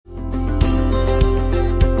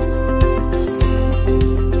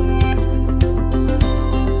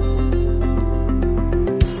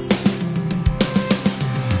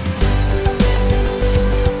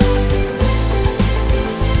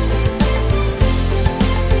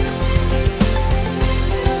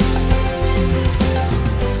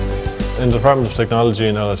In the Department of Technology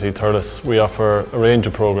in LIT Thurles, we offer a range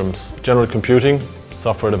of programs: general computing,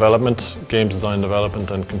 software development, games design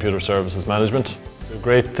development and computer services management. The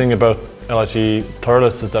great thing about LIT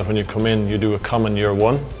Thurles is that when you come in, you do a common year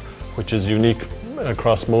one, which is unique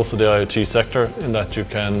across most of the IoT sector, in that you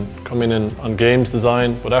can come in on games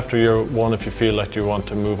design, but after year one, if you feel like you want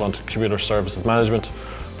to move on to computer services management,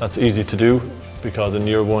 that's easy to do, because in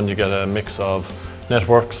year one you get a mix of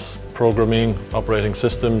networks, programming, operating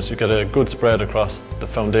systems. You get a good spread across the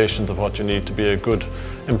foundations of what you need to be a good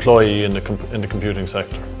employee in the computing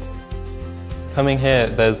sector. Coming here,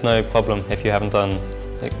 there's no problem if you haven't done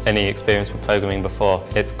any experience with programming before.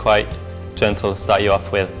 It's quite gentle to start you off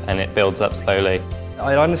with, and it builds up slowly.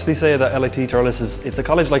 I'd honestly say that LIT Thurles it's a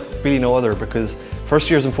college like really no other, because first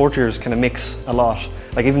years and fourth years kind of mix a lot.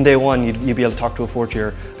 Like even day one, you'd be able to talk to a fourth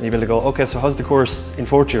year and you'd be able to go, okay, so how's the course in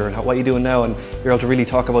fourth year and what are you doing now? And you're able to really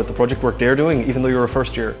talk about the project work they're doing, even though you're a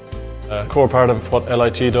first year. A core part of what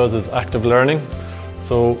LIT does is active learning.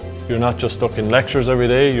 So you're not just stuck in lectures every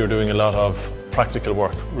day, you're doing a lot of practical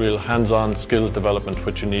work, real hands-on skills development,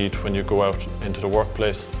 which you need when you go out into the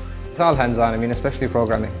workplace. It's all hands-on, I mean, especially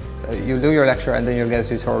programming. You'll do your lecture and then you'll get a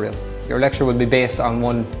tutorial. Your lecture will be based on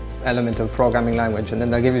one element of programming language, and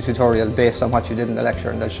then they'll give you a tutorial based on what you did in the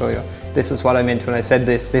lecture, and they'll show you, this is what I meant when I said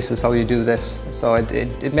this, this is how you do this. So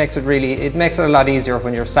it makes it a lot easier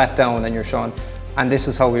when you're sat down and you're shown, and this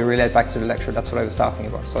is how we relate back to the lecture. That's what I was talking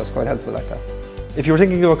about, so it's quite helpful like that. If you were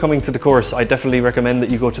thinking about coming to the course, I definitely recommend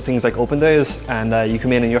that you go to things like Open Days, and you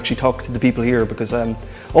come in and you actually talk to the people here, because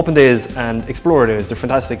Open Days and Explorer Days, they're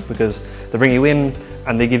fantastic because they bring you in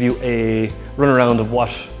and they give you a runaround of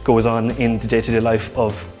what goes on in the day-to-day life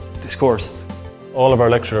of this course. All of our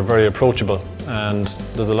lectures are very approachable, and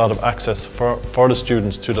there's a lot of access for the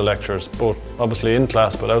students to the lectures, both obviously in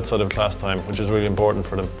class but outside of class time, which is really important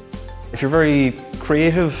for them. If you're very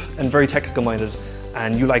creative and very technical minded,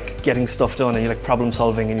 and you like getting stuff done and you like problem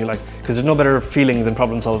solving, and you like, because there's no better feeling than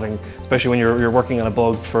problem solving, especially when you're working on a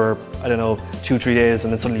bug for, I don't know, 2-3 days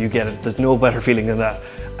and then suddenly you get it. There's no better feeling than that.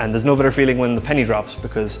 And there's no better feeling when the penny drops,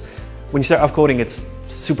 because when you start off coding, it's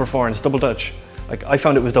super foreign, it's double Dutch. Like I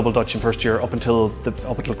found it was double Dutch in first year up until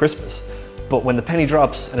Christmas. But when the penny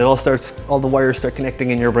drops and all the wires start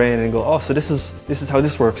connecting in your brain and go, oh, so this is how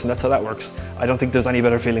this works and that's how that works. I don't think there's any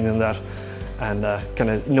better feeling than that. And kind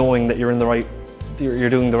of knowing that you're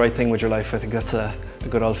doing the right thing with your life, I think that's a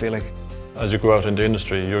good old feeling. As you go out into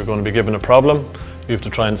industry, you're going to be given a problem, you have to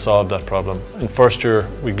try and solve that problem. In first year,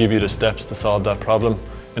 we give you the steps to solve that problem.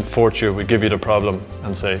 In fourth year, we give you the problem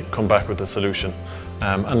and say, come back with a solution.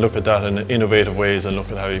 And look at that in innovative ways and look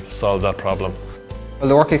at how you solve that problem. Well,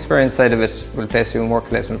 the work experience side of it will place you in work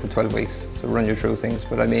placement for 12 weeks, so run you through things.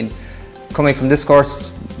 But I mean, coming from this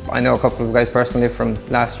course, I know a couple of guys personally from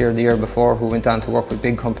last year, the year before, who went on to work with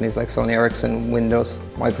big companies like Sony Ericsson, Windows,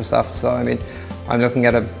 Microsoft. So I mean, I'm looking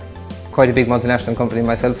at quite a big multinational company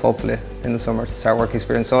myself, hopefully, in the summer to start work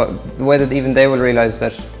experience. So the way that even they will realise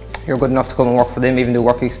that you're good enough to come and work for them, even do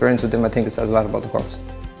work experience with them, I think it says a lot about the course.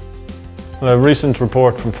 A recent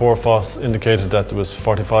report from Forfos indicated that there was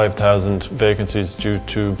 45,000 vacancies due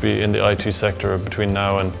to be in the IT sector between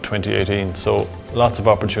now and 2018. So lots of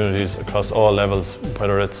opportunities across all levels,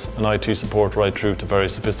 whether it's an IT support right through to very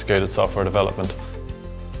sophisticated software development.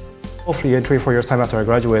 Hopefully in 3 or 4 years' time after I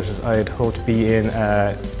graduated, I'd hope to be in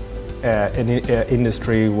an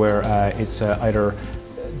industry where it's either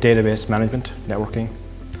database management, networking,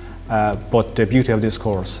 but the beauty of this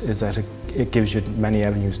course is that it gives you many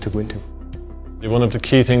avenues to go into. One of the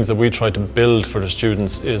key things that we try to build for the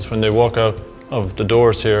students is when they walk out of the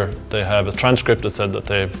doors here, they have a transcript that said that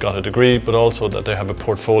they've got a degree, but also that they have a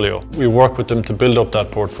portfolio. We work with them to build up that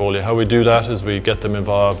portfolio. How we do that is we get them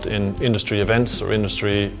involved in industry events or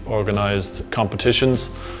industry organised competitions.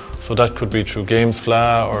 So that could be through Games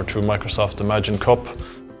Fla or through Microsoft Imagine Cup.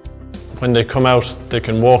 When they come out, they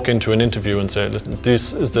can walk into an interview and say, listen,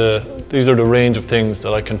 these are the range of things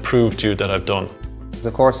that I can prove to you that I've done. The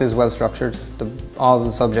course is well structured. All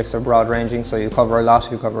the subjects are broad ranging, so you cover a lot.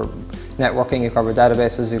 You cover networking, you cover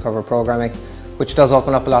databases, you cover programming, which does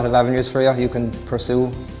open up a lot of avenues for you. You can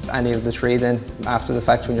pursue any of the 3 then after the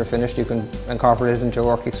fact. When you're finished, you can incorporate it into your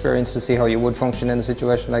work experience to see how you would function in a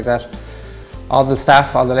situation like that. All the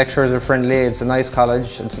staff, all the lecturers are friendly. It's a nice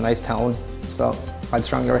college, it's a nice town, so I'd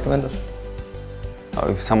strongly recommend it.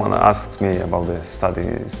 If someone asks me about the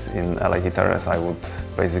studies in LIT Thurles, I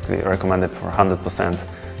would basically recommend it for 100%.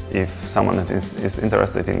 If someone is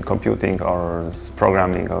interested in computing or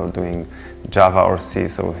programming or doing Java or C,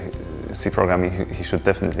 so C programming, he should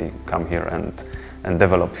definitely come here and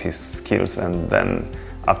develop his skills, and then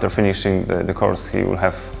after finishing the course he will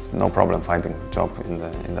have no problem finding a job in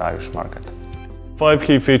the Irish market. 5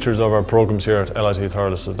 key features of our programs here at LIT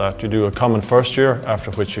Thurles is that you do a common first year,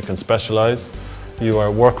 after which you can specialise. You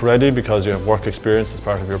are work ready because you have work experience as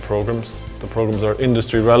part of your programs. The programs are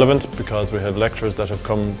industry relevant because we have lecturers that have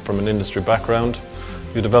come from an industry background.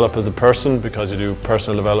 You develop as a person because you do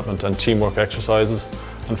personal development and teamwork exercises.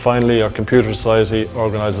 And finally, our computer society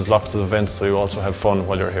organises lots of events, so you also have fun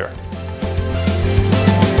while you're here.